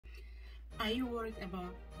Are you worried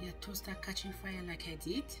about your toaster catching fire like I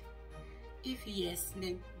did? If yes,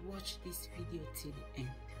 then watch this video till the end.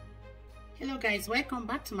 Hello guys, welcome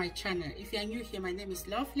back to my channel. If you are new here, my name is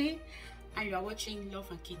Lovely and you are watching Love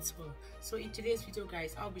and Kids World. So in today's video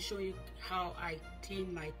guys, I'll be showing you how I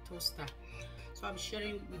clean my toaster. So I'll be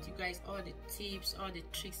sharing with you guys all the tips, all the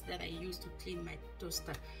tricks that I use to clean my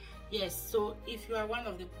toaster. Yes, so if you are one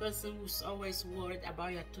of the person who's always worried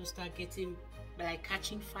about your toaster getting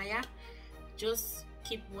catching fire, just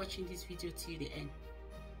keep watching this video till the end.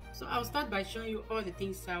 So I'll start by showing you all the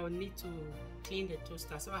things I will need to clean the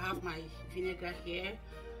toaster. So I have my vinegar here,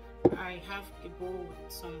 I have a bowl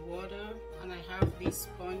with some water, and I have this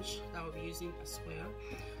sponge that I'll be using as well,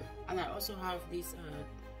 and I also have this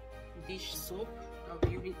dish soap I'll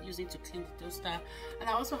be using to clean the toaster, and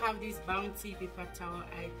I also have this Bounty paper towel.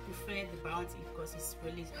 I prefer the Bounty because it's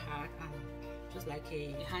really hard and just like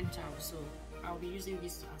a hand towel, so I'll be using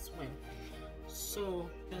this as well. So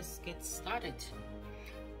let's get started.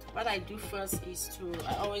 What I do first is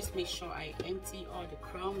I always make sure I empty all the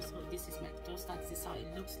crumbs. So this is my toaster, this is how it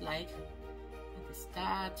looks like at the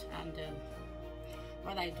start. And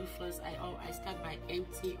what I do first, I start by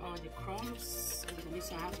emptying all the crumbs.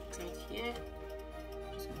 So I have a cloth here,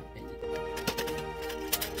 just gonna bend it.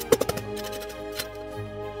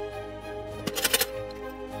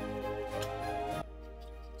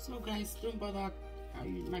 So guys, don't bother,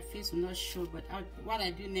 my face will not show, but what I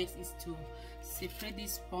do next is to separate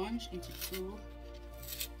this sponge into two,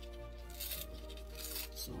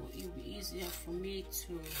 so it will be easier for me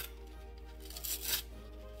to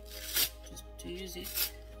use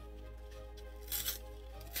it.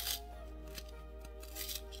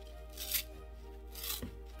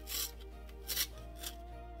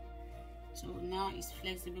 So now it's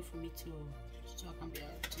flexible for me so I can be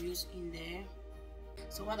able to use in there.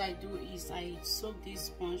 So what I do is I soak this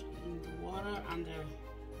sponge in the water and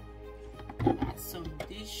add some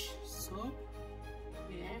dish soap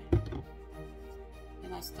here.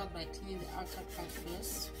 Then I start by cleaning the outer part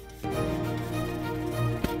first.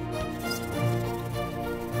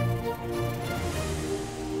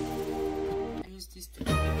 I use this to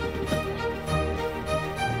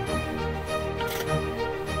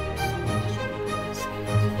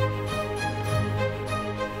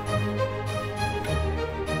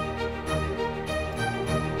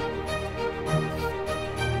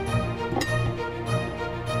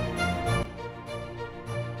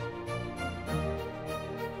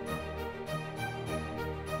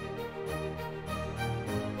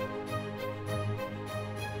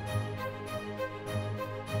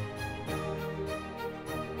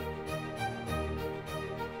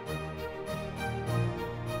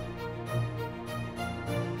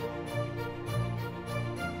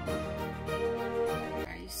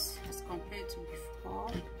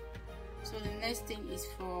next thing is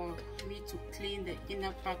for me to clean the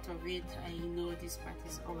inner part of it. I know this part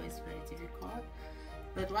is always very difficult,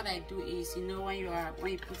 but what I do is, when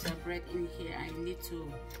you put your bread in here and you need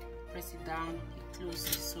to press it down, it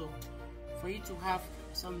closes. So for you to have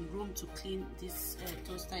some room to clean this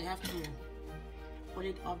toaster, you have to pull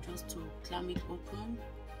it up just to clamp it open,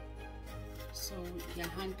 so your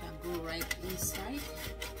hand can go right inside.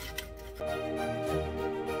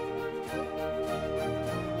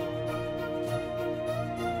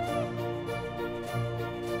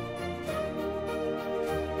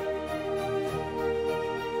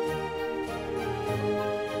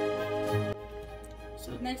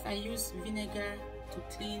 Next, I use vinegar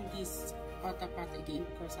to clean this outer part again,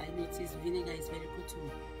 because I noticed vinegar is very good to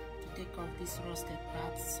take off these rusted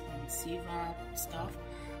parts and silver stuff.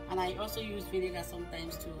 And I also use vinegar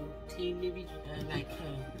sometimes to clean maybe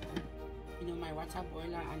my water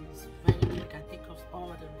boiler, and it's very good. You can take off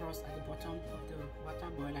all the rust at the bottom of the water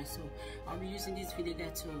boiler. So I'll be using this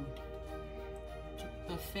vinegar to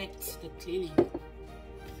perfect the cleaning.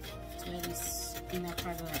 So this inner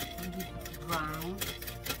part is really brown.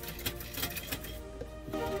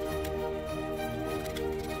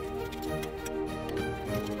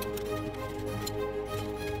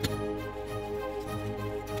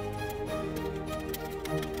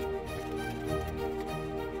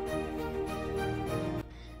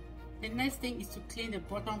 The next thing is to clean the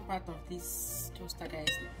bottom part of this toaster, guys.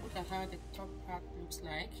 Look at how the top part looks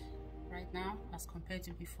like right now as compared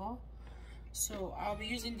to before. So I'll be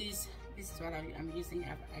using this. This is what I'm using.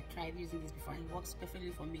 I tried using this before. It works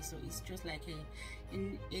perfectly for me. So it's just like a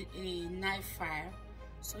knife file.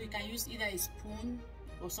 So you can use either a spoon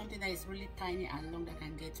or something that is really tiny and long that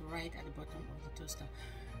can get right at the bottom of the toaster.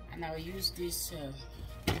 And I'll use this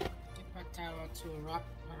paper towel to wrap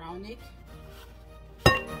around it.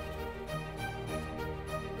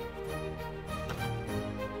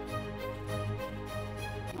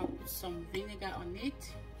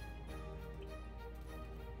 it.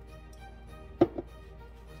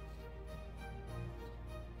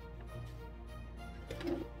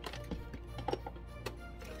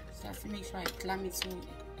 So I have to make sure I clamp it so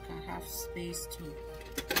I can have space to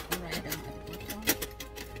go right down at the bottom.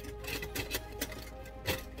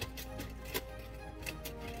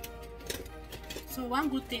 So one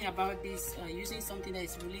good thing about this using something that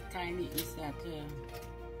is really tiny is that you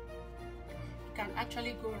can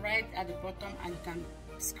actually go right at the bottom and you can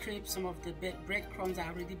scrape some of the breadcrumbs that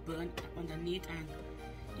are already burnt underneath, and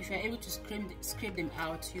if you're able to scrape them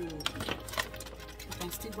out, you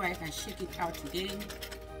can still go ahead and shake it out again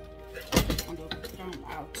and they'll come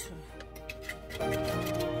out.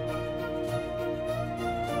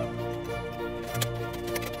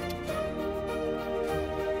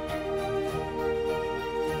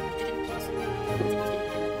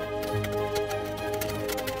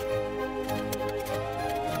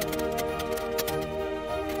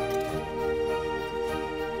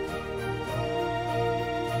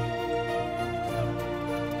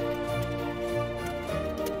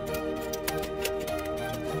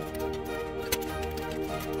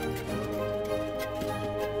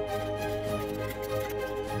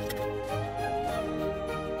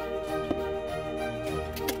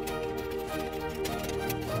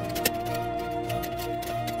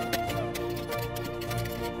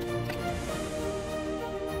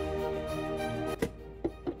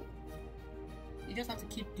 You just have to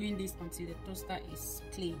keep doing this until the toaster is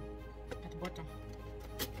clean at the bottom.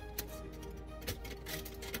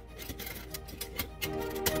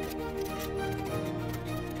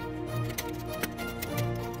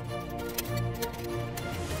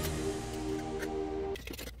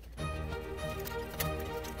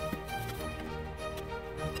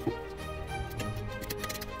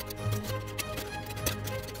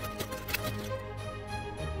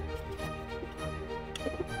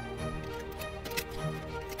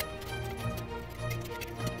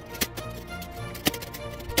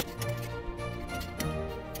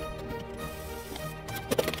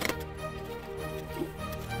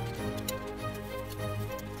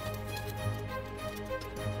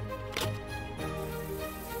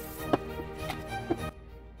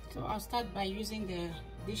 I'll start by using the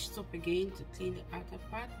dish soap again to clean the outer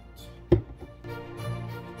part.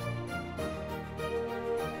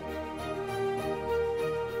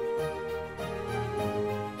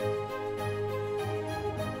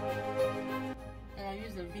 And I'll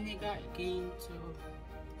use the vinegar again to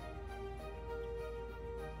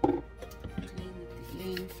clean it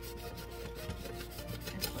again.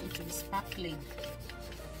 Just for it to be sparkling.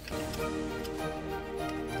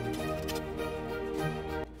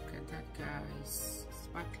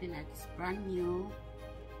 Sparkling like it's brand new.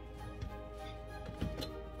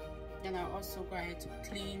 Then I'll also go ahead to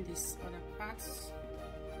clean these other parts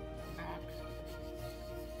back.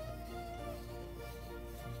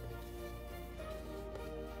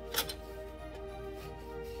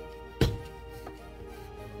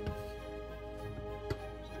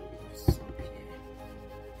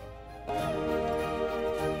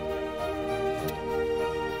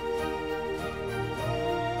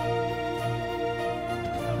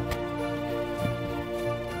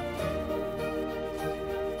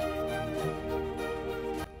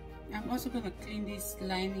 I'm also going to clean this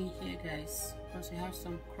lining here, guys, because we have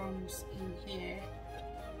some crumbs in here.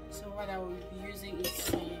 So what I will be using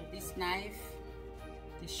is this knife,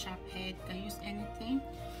 the sharp head. You can use anything.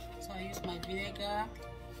 So I use my vinegar,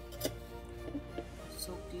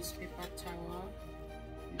 soak this paper towel,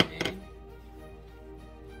 and then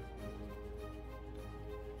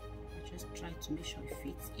I just try to make sure it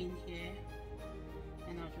fits in here,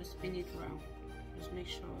 and I'll just spin it around. Just make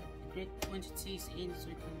sure the great quantity is in so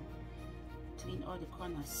you can clean all the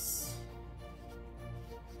corners.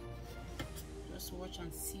 Just watch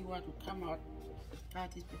and see what will come out, how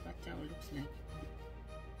this paper towel looks like.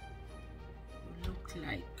 It will look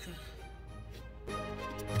like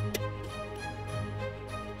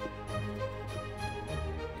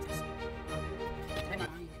and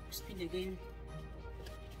you spin again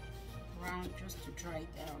around just to dry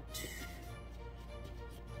it out.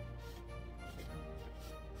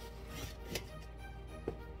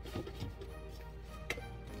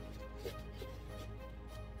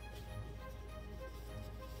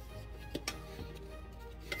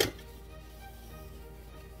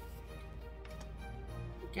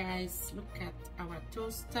 Guys, look at our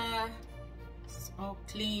toaster. It's all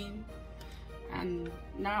clean, and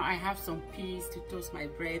now I have some peace to toast my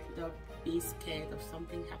bread without being scared of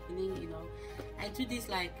something happening. You know, I do this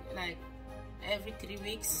like every 3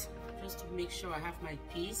 weeks, just to make sure I have my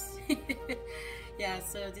piece. Yeah,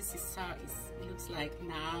 so this is how it looks like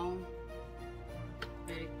now.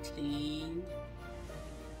 Very clean.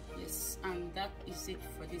 Yes, and that is it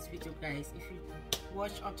for this video, guys. If you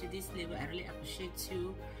watch up to this level, I really appreciate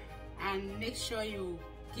you, and make sure you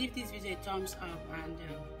give this video a thumbs up and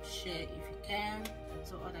share if you can,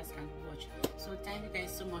 so others can watch. So thank you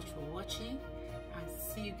guys so much for watching, and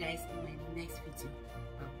see you guys in my next video.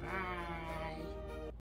 Bye bye.